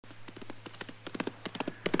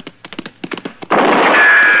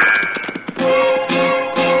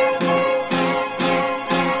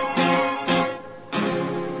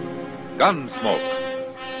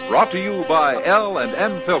Gunsmoke. Brought to you by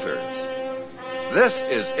L&M Filters. This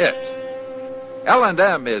is it.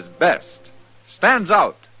 L&M is best. Stands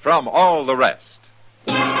out from all the rest.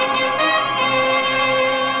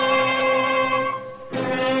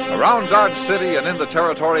 Around Dodge City and in the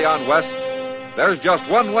territory on West, there's just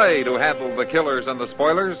one way to handle the killers and the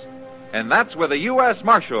spoilers, and that's with a U.S.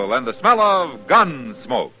 Marshal and the smell of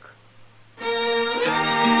Gunsmoke.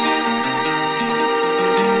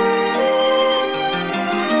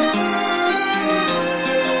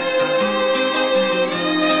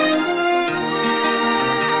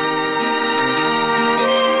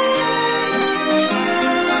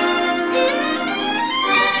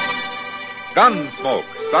 Gunsmoke,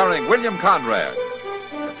 starring William Conrad.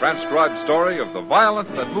 The transcribed story of the violence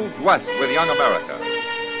that moved west with young America.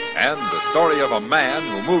 And the story of a man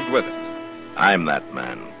who moved with it. I'm that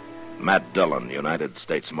man. Matt Dillon, United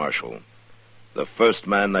States Marshal. The first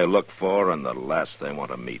man they look for and the last they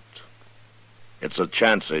want to meet. It's a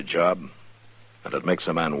chancy job, and it makes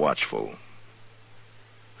a man watchful.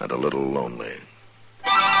 And a little lonely.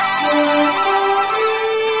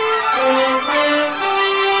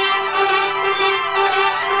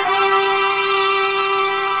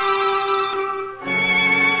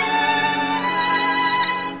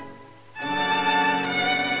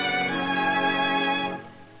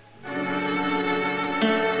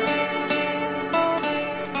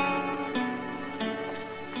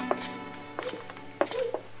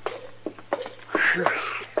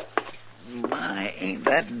 My, ain't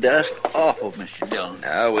that dust awful, Mr. Dillon.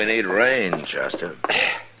 Now we need rain, Chester.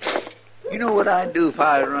 You know what I'd do if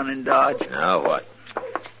I was running Dodge? Now what?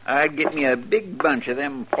 I'd get me a big bunch of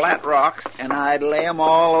them flat rocks, and I'd lay 'em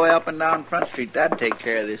all the way up and down Front Street. That'd take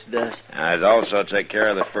care of this dust. I'd also take care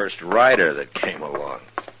of the first rider that came along.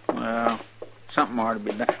 Well, something ought to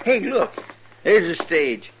be done. Hey, look. There's a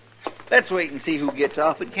stage. Let's wait and see who gets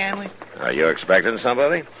off it, can we? Are you expecting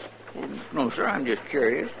somebody? No, sir, I'm just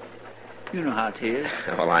curious. You know how it is.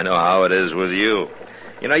 Well, I know how it is with you.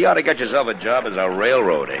 You know, you ought to get yourself a job as a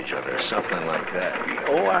railroad agent or something like that.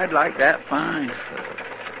 Oh, I'd like that fine.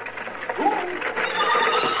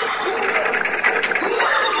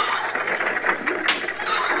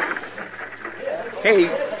 Hey,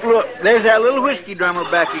 look, there's that little whiskey drummer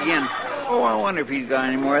back again. Oh, I wonder if he's got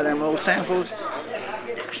any more of them little samples.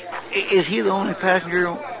 Is he the only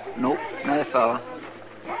passenger? Nope, another fella.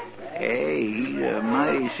 Hey, he's a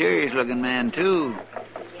mighty serious-looking man, too.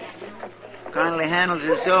 Kindly handles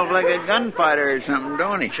himself like a gunfighter or something,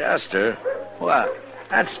 don't he? Chester. What?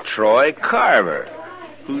 That's Troy Carver.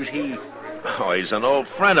 Who's he? Oh, he's an old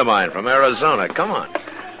friend of mine from Arizona. Come on.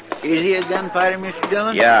 Is he a gunfighter, Mr.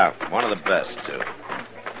 Dillon? Yeah, one of the best, too.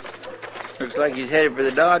 Looks like he's headed for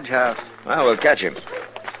the Dodge House. Well, we'll catch him.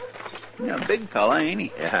 Yeah, big fella, ain't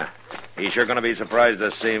he? Yeah. He's sure going to be surprised to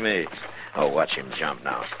see me. Oh, watch him jump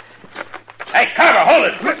now. Hey, Carver,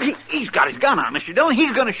 hold it! He's got his gun on, Mr. Dillon.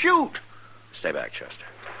 He's going to shoot. Stay back, Chester.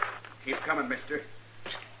 Keep coming, mister.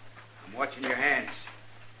 I'm watching your hands.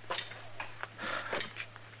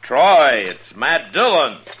 Troy, it's Matt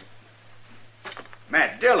Dillon.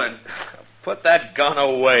 Matt Dillon? Put that gun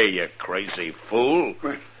away, you crazy fool.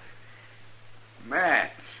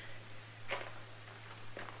 Matt.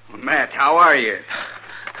 Well, Matt, how are you?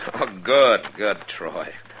 Oh, good,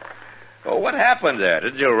 Troy. Oh, what happened there?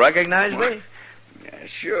 Did you recognize me? Yeah,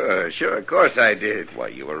 sure, of course I did. Well,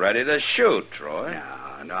 you were ready to shoot, Troy.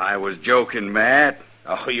 No, I was joking, Matt.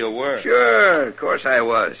 Oh, you were? Sure, of course I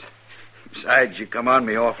was. Besides, you come on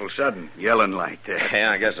me awful sudden, yelling like that.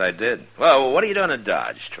 Yeah, I guess I did. Well, what are you doing in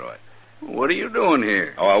Dodge, Troy? What are you doing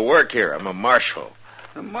here? Oh, I work here. I'm a marshal.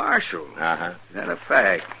 A marshal? Uh-huh. Is that a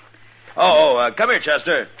fact? Come here,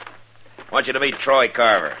 Chester. I want you to meet Troy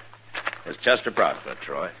Carver. It's Chester Prospect,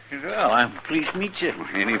 Troy. Well, I'm pleased to meet you.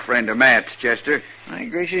 Any friend of Matt's, Chester. My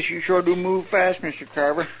gracious, you sure do move fast, Mr.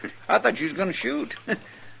 Carver. I thought you was going to shoot.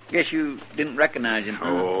 Guess you didn't recognize him.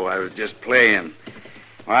 Oh, I was just playing.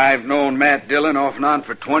 I've known Matt Dillon off and on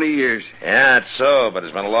for 20 years. Yeah, it's so, but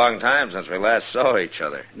it's been a long time since we last saw each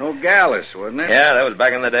other. No Gallus, wasn't it? Yeah, that was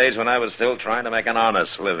back in the days when I was still trying to make an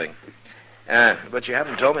honest living. But you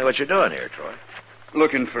haven't told me what you're doing here, Troy.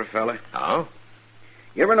 Looking for a fella. Oh?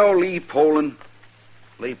 You ever know Lee Poland?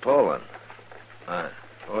 Lee Poland?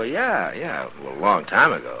 Oh, yeah. Well, a long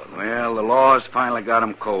time ago. Well, the laws finally got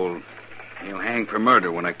him cold. He'll hang for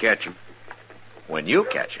murder when I catch him. When you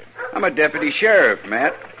catch him? I'm a deputy sheriff,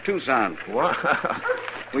 Matt. Tucson. What?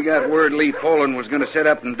 We got word Lee Poland was going to set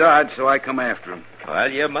up in Dodge, so I come after him.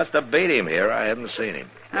 Well, you must have beat him here. I haven't seen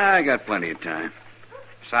him. I got plenty of time.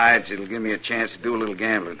 Besides, it'll give me a chance to do a little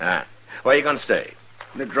gambling. Where are you going to stay?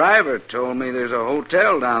 The driver told me there's a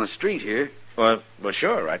hotel down the street here. Well,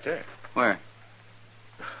 sure, right there. Where?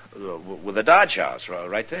 With the Dodge House,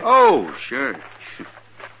 right there. Oh, sure.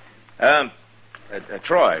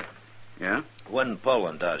 Troy, Yeah? when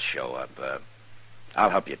Poland does show up, I'll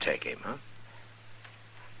help you take him, huh?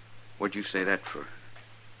 What'd you say that for?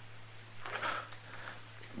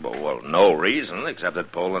 Well, no reason, except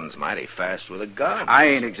that Poland's mighty fast with a gun. I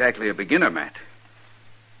ain't exactly a beginner, Matt.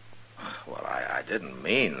 Well, I didn't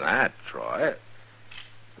mean that, Troy.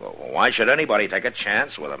 Well, why should anybody take a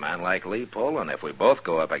chance with a man like Lee Poland? If we both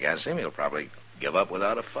go up against him, he'll probably give up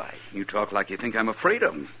without a fight. You talk like you think I'm afraid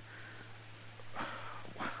of him.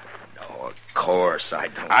 No, of course I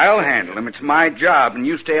don't. I'll handle him. It's my job, and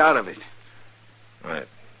you stay out of it. Right.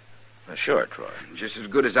 Sure, Troy. Just as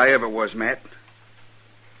good as I ever was, Matt.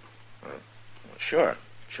 Well, sure.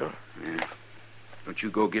 Yeah. Don't you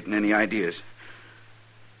go getting any ideas.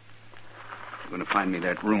 You're going to find me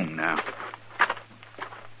that room now.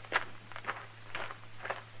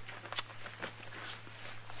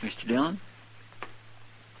 Mr. Dillon,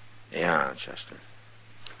 Yeah, Chester.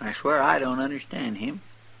 I swear I don't understand him.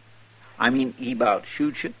 I mean, he about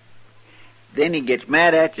shoots you. Then he gets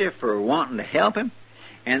mad at you for wanting to help him.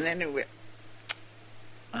 And then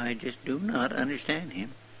I just do not understand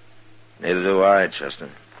him. Neither do I, Chester.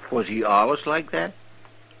 Was he always like that?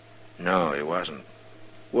 No, he wasn't.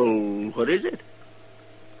 Well, what is it?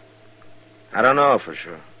 I don't know for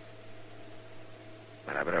sure.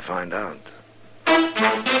 But I better find out.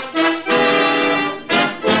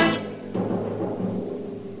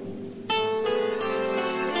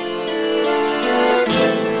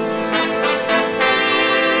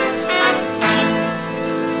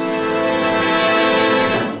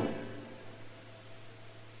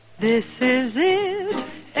 This is it,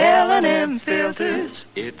 L&M Filters.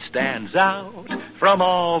 It stands out from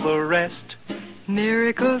all the rest.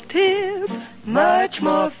 Miracle tip, much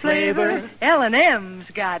more flavor.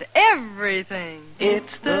 L&M's got everything.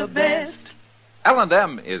 It's the best.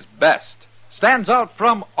 L&M is best. Stands out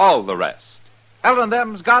from all the rest.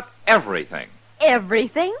 L&M's got everything.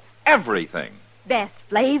 Everything? Everything. Best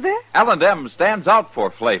flavor? L&M stands out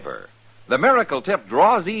for flavor. The Miracle Tip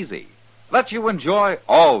draws easy. Lets you enjoy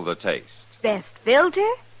all the taste. Best filter?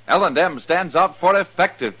 L&M stands out for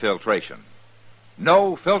effective filtration.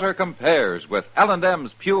 No filter compares with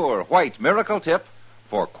L&M's pure white Miracle Tip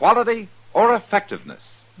for quality or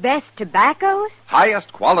effectiveness. Best tobaccos?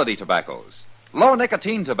 Highest quality tobaccos, low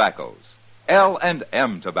nicotine tobaccos,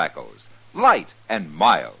 L&M tobaccos, light and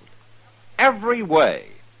mild. Every way,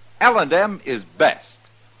 L&M is best.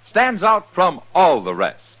 Stands out from all the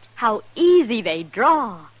rest. How easy they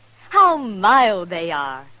draw. How mild they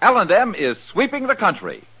are. L&M is sweeping the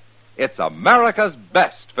country. It's America's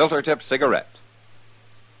best filter tip cigarette.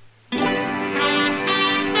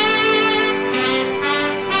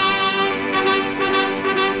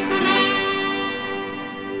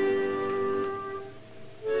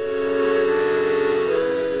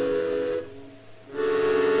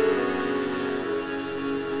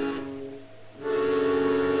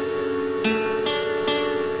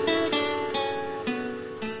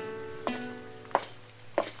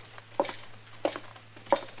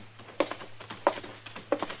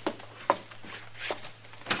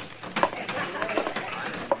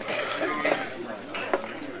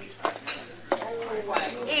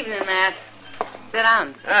 Evening, Matt. Sit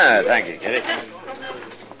down. Thank you, Kitty.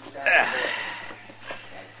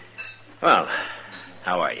 Well,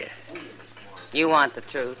 how are you? You want the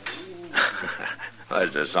truth.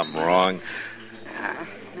 Is there something wrong?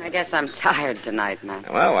 I guess I'm tired tonight,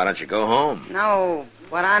 Matt. Well, why don't you go home? No,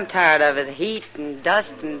 what I'm tired of is heat and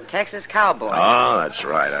dust and Texas cowboys. Oh, that's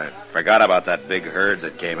right. I forgot about that big herd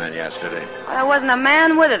that came in yesterday. Well, there wasn't a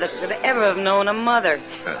man with it that could ever have known a mother.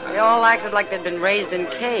 They all acted like they'd been raised in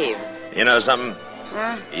caves. You know something?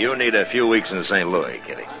 Huh? You need a few weeks in St. Louis,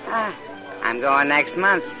 Kitty. I'm going next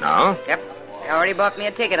month. No? Yep. They already bought me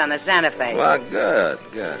a ticket on the Santa Fe. Well, good.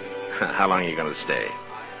 How long are you going to stay?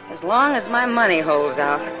 As long as my money holds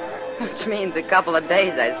out. Which means a couple of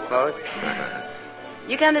days, I suppose.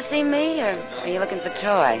 You come to see me, or are you looking for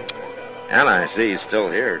Troy? And I see he's still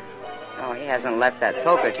here. Oh, he hasn't left that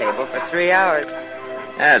poker table for 3 hours.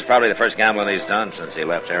 Yeah, it's probably the first gambling he's done since he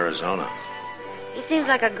left Arizona. He seems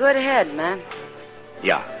like a good head, man.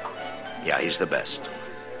 Yeah, he's the best.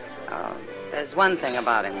 Oh, there's one thing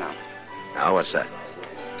about him, though. Now, what's that?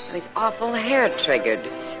 Well, he's awful hair-triggered.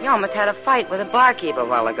 He almost had a fight with a barkeep a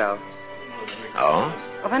while ago. Oh?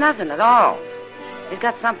 Well, for nothing at all. He's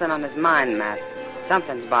got something on his mind, Matt.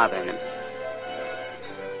 Something's bothering him.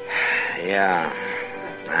 Yeah,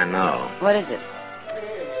 I know. What is it?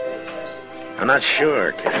 I'm not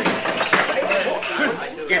sure, kid.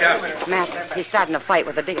 Get out. Matt, he's starting a fight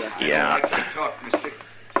with the dealer. Yeah. Talk, mister.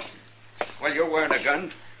 Well, you're wearing a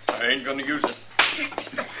gun. I ain't gonna use it.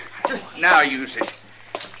 Now use it.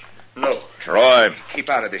 No. Troy, Keep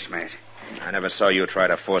out of this, Matt. I never saw you try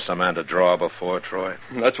to force a man to draw before, Troy.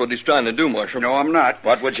 That's what he's trying to do, Marshal. No, I'm not.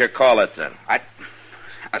 What would you call it, then? I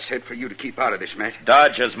said for you to keep out of this, Matt.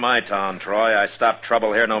 Dodge is my town, Troy. I stop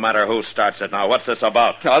trouble here no matter who starts it. Now, what's this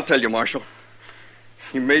about? I'll tell you, Marshal.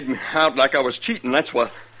 He made me out like I was cheating, that's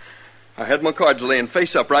what. I had my cards laying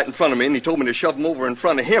face up right in front of me, and he told me to shove them over in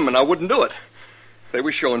front of him, and I wouldn't do it. They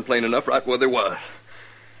were showing plain enough right where they was.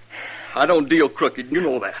 I don't deal crooked, you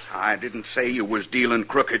know that. I didn't say you was dealing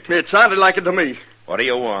crooked. It sounded like it to me. What do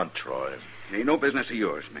you want, Troy? It ain't no business of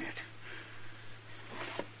yours, Matt.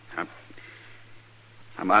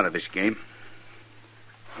 I'm out of this game.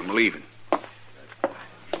 I'm leaving.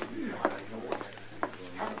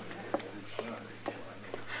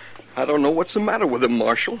 I don't know what's the matter with him,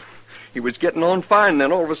 Marshal. He was getting on fine,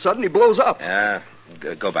 then all of a sudden he blows up. Yeah,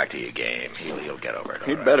 go back to your game. He'll get over it. all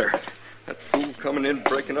He'd right. better. That fool coming in,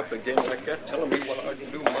 breaking up the game like that, telling me what I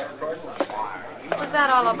can do, Marshal. What's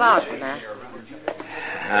that all about, Matt?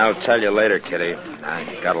 I'll tell you later, Kitty.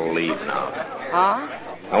 I gotta leave now. Huh?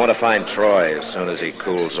 I want to find Troy as soon as he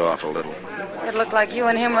cools off a little. It looked like you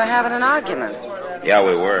and him were having an argument. Yeah,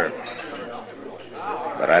 we were.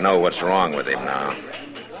 But I know what's wrong with him now.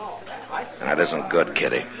 And it isn't good,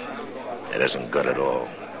 Kitty. It isn't good at all.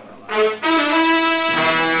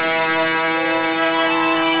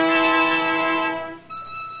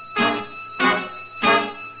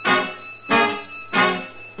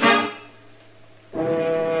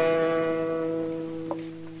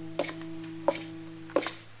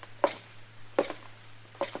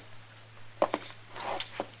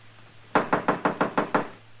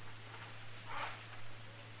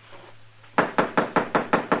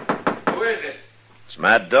 Who is it? It's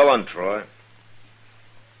Matt Dillon, Troy.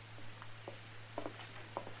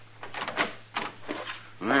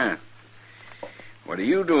 Well, what are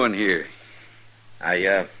you doing here?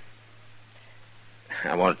 I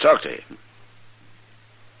want to talk to you.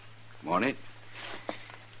 Want it?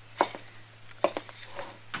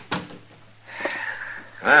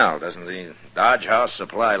 Well, doesn't the Dodge House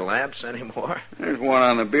supply lamps anymore? There's one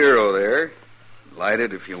on the bureau there. Light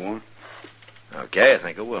it if you want. Okay, I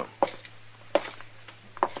think it will.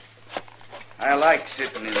 I like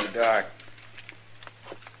sitting in the dark.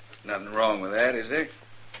 Nothing wrong with that, is there?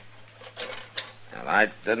 Well,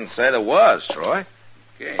 I didn't say there was, Troy.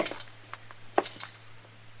 Okay.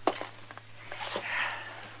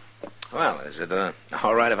 Well, is it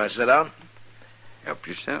all right if I sit down? Help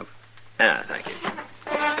yourself. Yeah, thank you.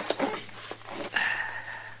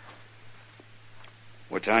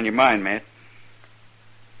 What's on your mind, Matt?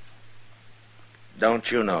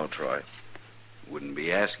 Don't you know, Troy? Wouldn't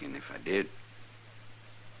be asking if I did.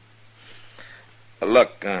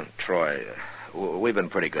 Look, Troy, we've been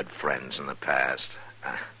pretty good friends in the past.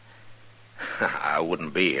 I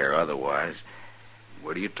wouldn't be here otherwise.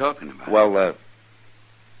 What are you talking about? Well,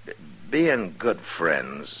 being good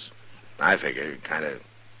friends, I figure, kind of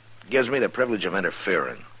gives me the privilege of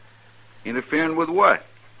interfering. Interfering with what?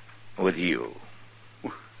 With you.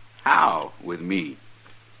 How? With me?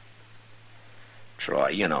 Troy,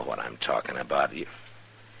 you know what I'm talking about.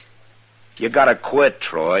 You gotta quit,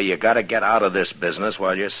 Troy. You gotta get out of this business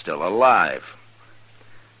while you're still alive.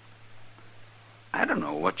 I don't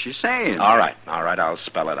know what you're saying. All right, I'll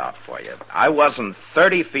spell it out for you. I wasn't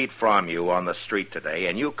 30 feet from you on the street today,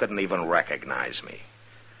 and you couldn't even recognize me.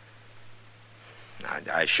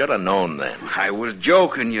 I should have known then. I was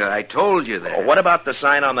joking you. I told you that. Well, what about the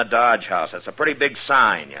sign on the Dodge House? It's a pretty big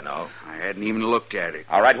sign, you know. I hadn't even looked at it.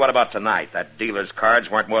 All right, what about tonight? That dealer's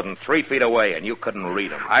cards weren't more than 3 feet away, and you couldn't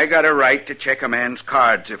read them. I got a right to check a man's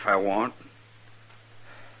cards if I want.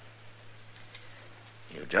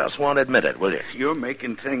 You just won't admit it, will you? You're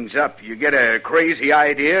making things up. You get a crazy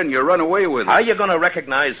idea and you run away with it. How are you going to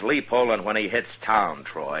recognize Lee Poland when he hits town,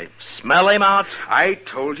 Troy? Smell him out? I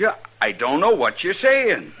told you, I don't know what you're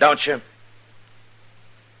saying. Don't you?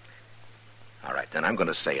 All right, then I'm going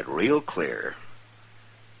to say it real clear.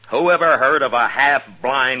 Who ever heard of a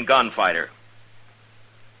half-blind gunfighter?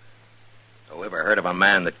 Who ever heard of a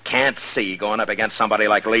man that can't see going up against somebody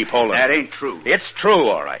like Lee Poland? That ain't true. It's true,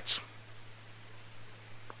 all right.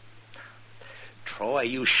 Troy,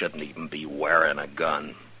 you shouldn't even be wearing a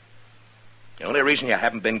gun. The only reason you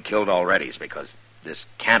haven't been killed already is because this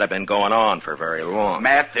can't have been going on for very long.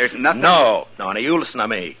 Matt, there's nothing... No, now you listen to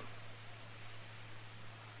me.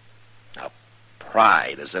 Now,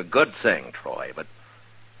 pride is a good thing, Troy, but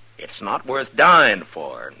It's not worth dying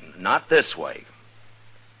for. Not this way.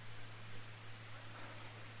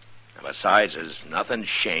 And besides, there's nothing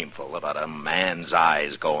shameful about a man's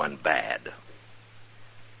eyes going bad.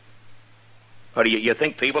 What, do you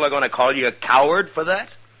think people are going to call you a coward for that?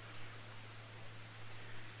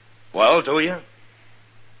 Well, do you?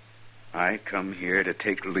 I come here to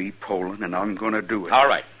take Lee Poland, and I'm going to do it. All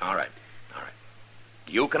right.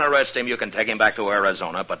 You can arrest him, you can take him back to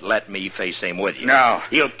Arizona, but let me face him with you. No.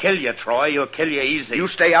 He'll kill you, Troy. He'll kill you easy. You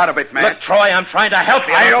stay out of it, Matt. Look, Troy, I'm trying to help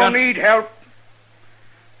you. I don't need help.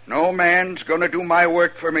 No man's going to do my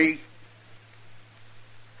work for me.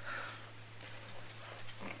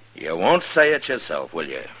 You won't say it yourself, will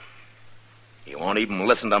you? You won't even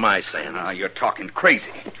listen to my saying. Now, you're talking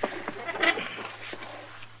crazy.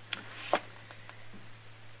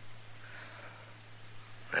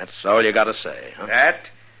 That's all you got to say, huh? That,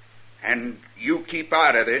 and you keep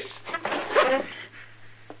out of this.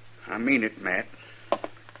 I mean it, Matt.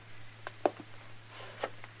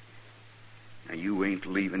 Now, you ain't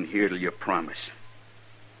leaving here till you promise.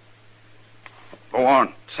 Go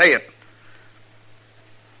on, say it.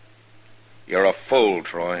 You're a fool,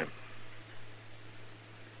 Troy.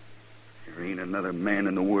 There ain't another man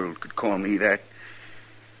in the world could call me that.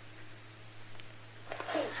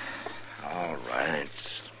 All right.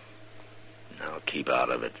 Now keep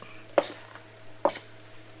out of it.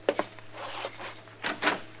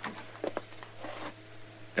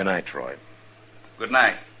 Good night, Troy. Good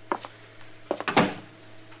night.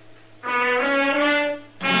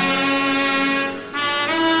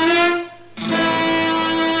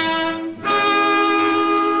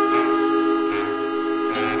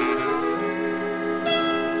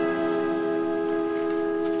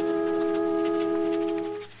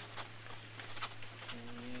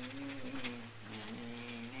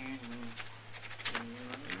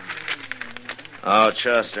 Oh,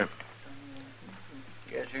 Chester.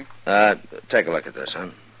 Yes, sir? Take a look at this, huh?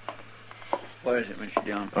 What is it, Mr.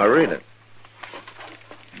 John? Oh, read it.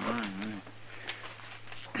 All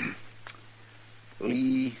right.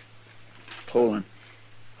 Lee Poland,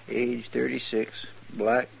 age 36,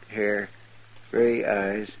 black hair, gray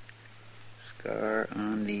eyes, scar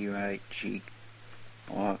on the right cheek,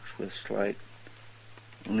 walks with slight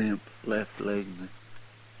limp left leg.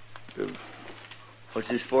 What's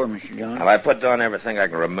this for, Mr. John? Well, I put down everything I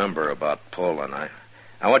can remember about Poland. I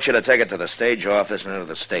want you to take it to the stage office and into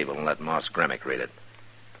the stable and let Moss Gremick read it.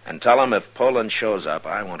 And tell him if Poland shows up,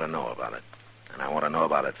 I want to know about it. And I want to know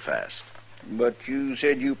about it fast. But you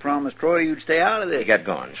said you promised Troy you'd stay out of this. Get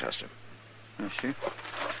going, Chester. Yes, sir.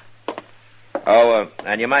 Oh,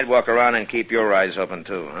 and you might walk around and keep your eyes open,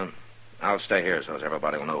 too, huh? I'll stay here so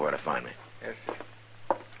everybody will know where to find me. Yes, sir.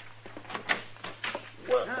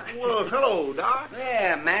 Well, hello, Doc.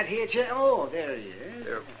 Yeah, Matt here. Oh, there he is.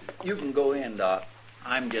 You can go in, Doc.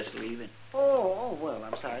 I'm just leaving. Oh, well,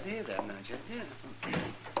 I'm sorry to hear that, now,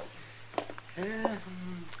 yeah.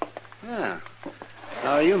 Yeah.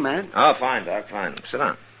 How are you, Matt? Oh, fine, Doc, fine. Sit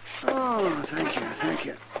down. Oh, thank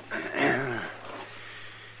you.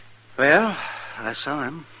 Well, I saw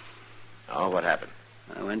him. Oh, what happened?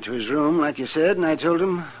 I went to his room, like you said, and I told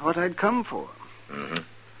him what I'd come for. Mm-hmm.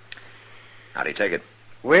 How'd he take it?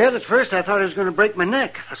 Well, at first I thought he was going to break my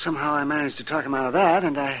neck, but somehow I managed to talk him out of that,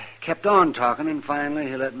 and I kept on talking, and finally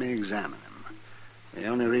he let me examine him. The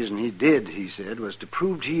only reason he did, he said, was to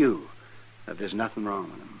prove to you that there's nothing wrong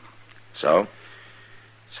with him. So?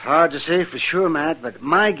 It's hard to say for sure, Matt, but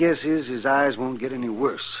my guess is his eyes won't get any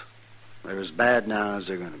worse. They're as bad now as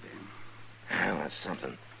they're going to be. Well, that's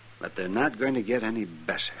something. But they're not going to get any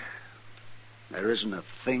better. There isn't a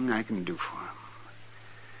thing I can do for him.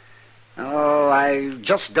 Oh, I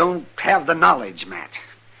just don't have the knowledge, Matt.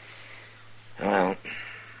 Well,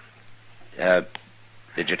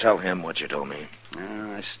 did you tell him what you told me?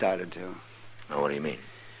 I started to. Oh, what do you mean?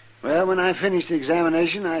 Well, when I finished the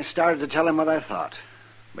examination, I started to tell him what I thought.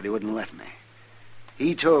 But he wouldn't let me.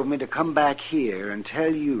 He told me to come back here and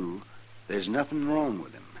tell you there's nothing wrong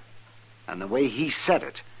with him. And the way he said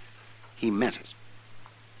it, he meant it.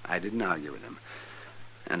 I didn't argue with him.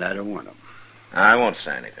 And I don't want him. I won't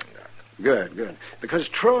say anything, Doc. Good. Because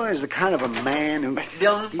Troy is the kind of a man who... Mr.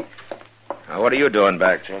 Dillon? What are you doing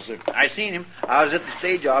back, Chester? I seen him. I was at the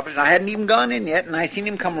stage office, and I hadn't even gone in yet, and I seen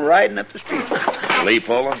him come riding up the street. Lee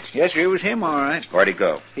Poland? Yes, sir, it was him, all right. Where'd he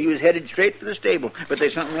go? He was headed straight for the stable. But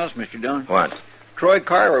there's something else, Mr. Dillon. What? Troy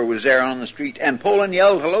Carver was there on the street, and Poland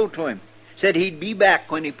yelled hello to him. Said he'd be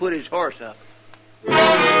back when he put his horse up.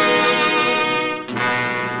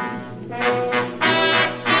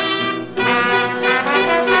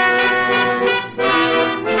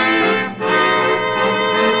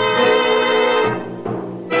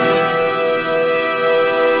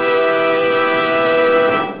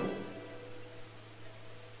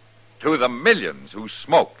 the millions who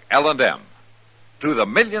smoke L&M, to the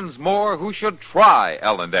millions more who should try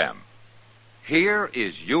L&M, here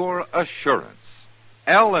is your assurance.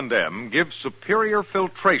 L&M gives superior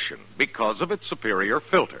filtration because of its superior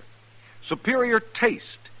filter. Superior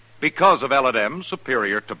taste because of L&M's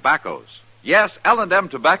superior tobaccos. Yes, L&M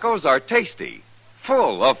tobaccos are tasty,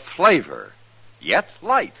 full of flavor, yet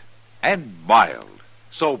light and mild.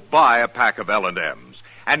 So buy a pack of L&M's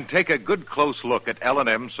and take a good close look at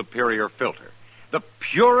L&M's superior filter, the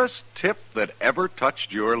purest tip that ever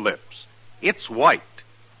touched your lips. It's white,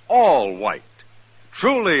 all white,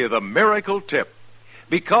 truly the miracle tip,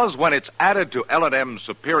 because when it's added to L&M's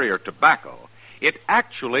superior tobacco, it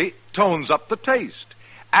actually tones up the taste,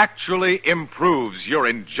 actually improves your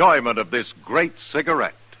enjoyment of this great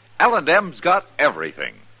cigarette. L&M's got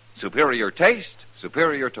everything. Superior taste,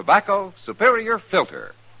 superior tobacco, superior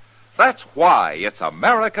filter. That's why it's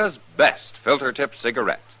America's best filter tip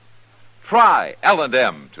cigarette. Try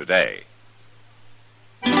L&M today.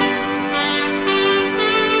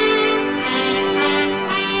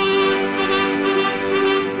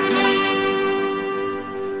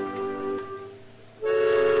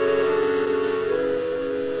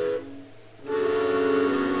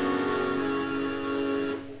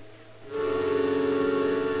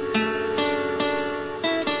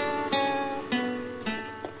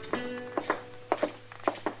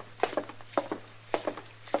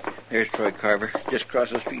 There's Troy Carver, just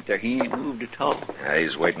across the street there. He ain't moved at all. Yeah,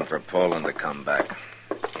 he's waiting for Poland to come back.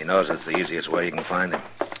 He knows it's the easiest way you can find him.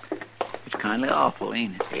 It's kind of awful,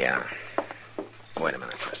 ain't it? Yeah. Wait a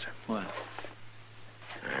minute, Chester. What?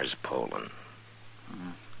 There's Poland.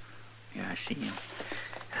 Yeah, I see him.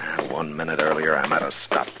 1 minute earlier, I might have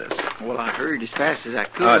stopped this. Well, I hurried as fast as I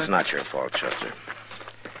could. Oh, it's not your fault, Chester.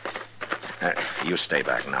 You stay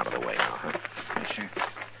back and out of the way now, huh? Yes, sir.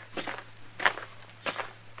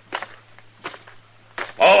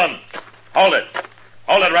 Poland! Hold it!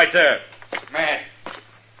 Hold it right there! Matt,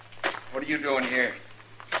 what are you doing here?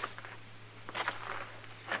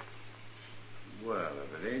 Well,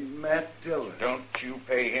 if it ain't Matt Dillon. Don't you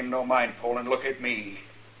pay him no mind, Poland. Look at me.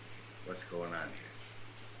 What's going on here?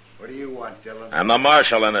 What do you want, Dillon? I'm the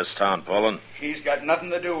marshal in this town, Poland. He's got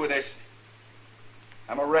nothing to do with this.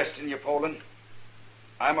 I'm arresting you, Poland.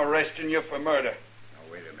 I'm arresting you for murder.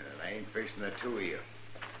 Now, wait a minute. I ain't facing the two of you.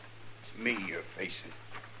 It's me you're facing.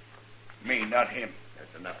 Me, not him.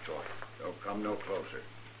 That's enough, Troy. Don't come no closer.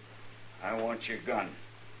 I want your gun.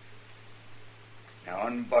 Now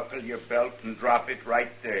unbuckle your belt and drop it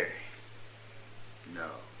right there. No.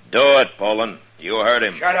 Do it, Poland. You heard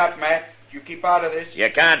him. Shut up, Matt. You keep out of this. You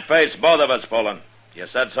can't face both of us, Poland. You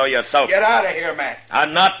said so yourself. Get out of here, Matt.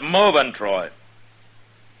 I'm not moving, Troy.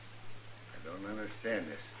 I don't understand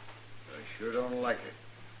this. But I sure don't like it.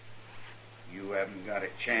 You haven't got a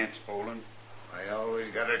chance, Poland. I always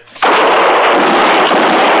got a...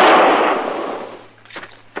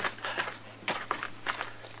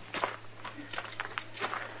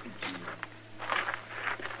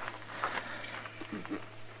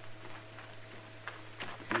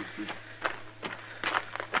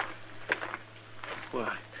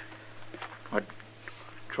 What?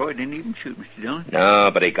 Troy didn't even shoot, Mr. Dillon. No,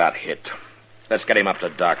 but he got hit. Let's get him up to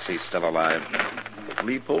Doc's. He's still alive.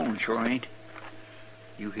 Lee Poland sure ain't.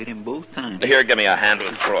 You hit him both times. Here, give me a hand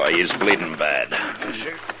with Troy. He's bleeding bad. Yes,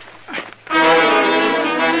 sir.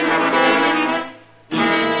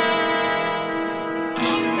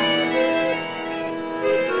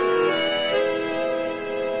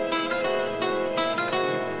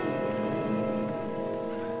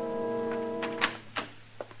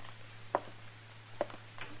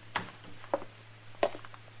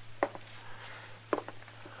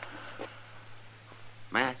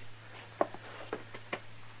 Matt?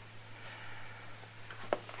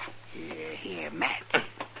 Here, Matt.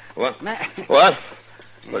 What? Matt. What?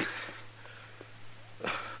 What?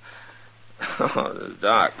 Oh, this is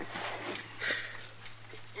Doc.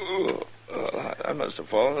 Oh, I must have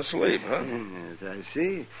fallen asleep, huh? Yes, I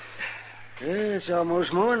see. It's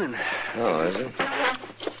almost morning. Oh, is it?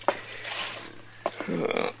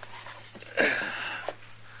 Oh.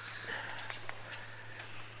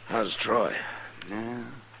 How's Troy? No,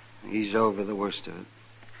 he's over the worst of it.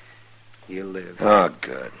 He'll live. Oh,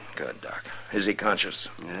 good. Good, Doc. Is he conscious?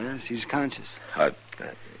 Yes, he's conscious.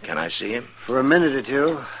 Can I see him? For a minute or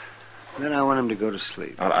two. Then I want him to go to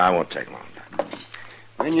sleep. Oh, I won't take long, Doc.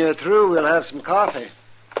 When you're through, we'll have some coffee.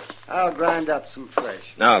 I'll grind up some fresh.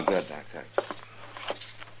 No, good, Doc. Thanks.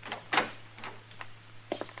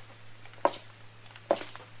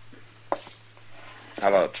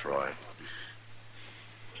 Hello, Troy.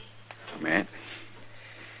 Matt?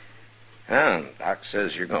 Well, Doc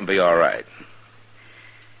says you're going to be all right.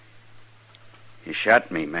 You shot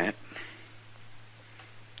me, Matt.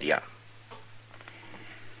 Yeah.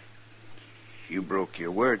 You broke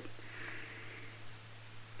your word.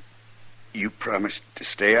 You promised to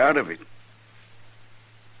stay out of it.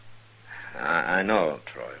 I know,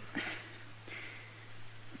 Troy.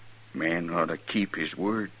 Man ought to keep his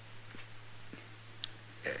word.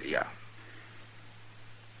 Yeah.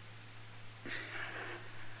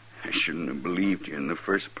 I shouldn't have believed you in the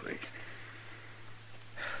first place.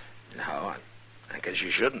 No, I guess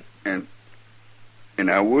you shouldn't. And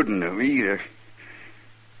I wouldn't have either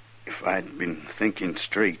if I'd been thinking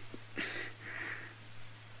straight.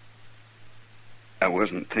 I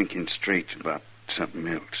wasn't thinking straight about something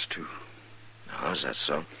else, too. Oh, is that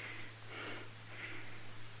so?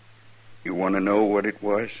 You want to know what it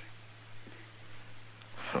was?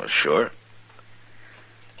 Oh, sure.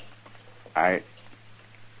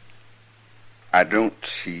 I don't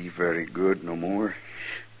see very good no more.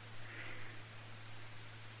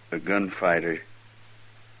 A gunfighter,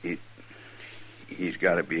 he's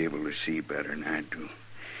got to be able to see better than I do.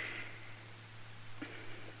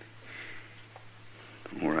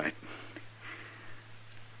 All right.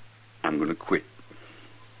 I'm going to quit.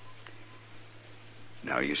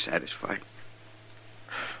 Now you satisfied?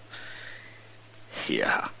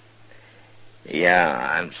 Yeah.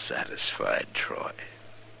 Yeah, I'm satisfied, Troy.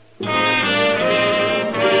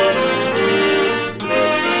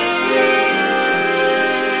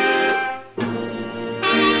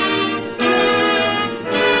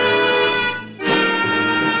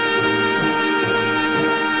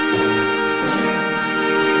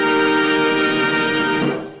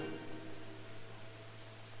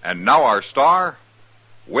 And now our star,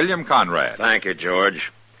 William Conrad. Thank you,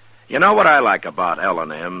 George. You know what I like about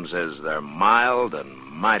L&M's is they're mild and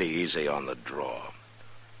mighty easy on the draw.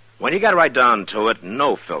 When you get right down to it,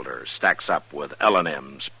 no filter stacks up with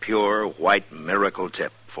L&M's pure white miracle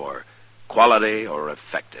tip for quality or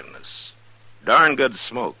effectiveness. Darn good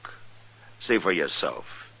smoke. See for yourself.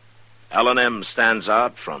 L&M stands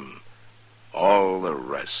out from all the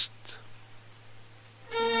rest.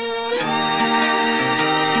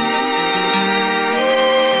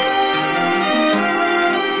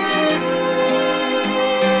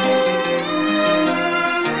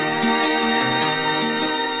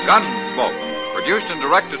 Gunsmoke, produced and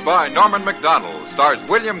directed by Norman MacDonald, stars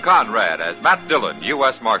William Conrad as Matt Dillon,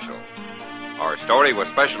 U.S. Marshal. Our story was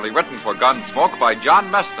specially written for Gunsmoke by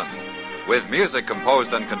John Meston, with music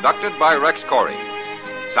composed and conducted by Rex Corey.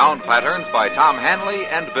 Sound patterns by Tom Hanley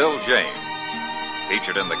and Bill James.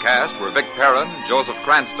 Featured in the cast were Vic Perrin, Joseph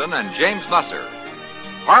Cranston, and James Nusser.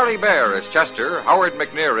 Harley Bear as Chester, Howard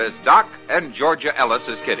McNear as Doc, and Georgia Ellis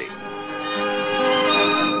as Kitty.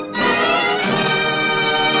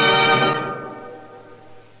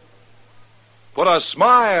 Put a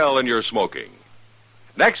smile in your smoking.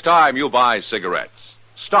 Next time you buy cigarettes,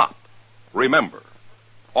 stop. Remember,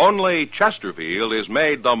 only Chesterfield is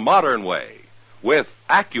made the modern way with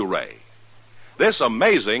Accuray. This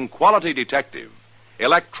amazing quality detective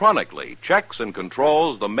electronically checks and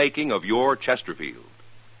controls the making of your Chesterfield,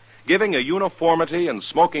 giving a uniformity in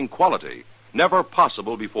smoking quality never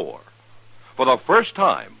possible before. For the first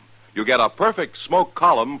time, you get a perfect smoke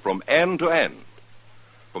column from end to end.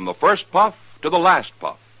 From the first puff to the last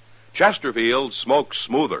puff, Chesterfield smokes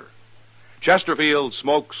smoother. Chesterfield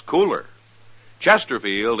smokes cooler.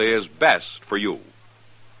 Chesterfield is best for you.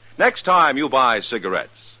 Next time you buy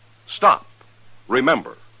cigarettes, stop.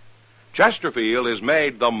 Remember, Chesterfield is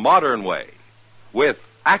made the modern way with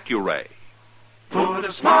Accuray. Put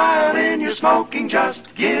a smile in your smoking,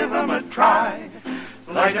 just give 'em a try.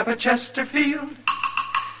 Light up a Chesterfield,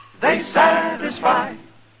 they satisfy.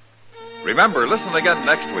 Remember, listen again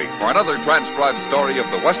next week for another transcribed story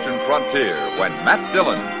of the Western frontier when Matt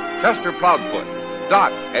Dillon, Chester Proudfoot,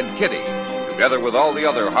 Doc, and Kitty, together with all the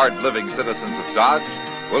other hard-living citizens of Dodge,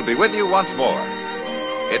 will be with you once more.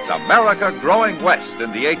 It's America growing west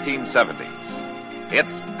in the 1870s.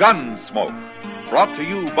 It's Gunsmoke, brought to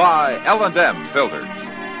you by L&M Filters.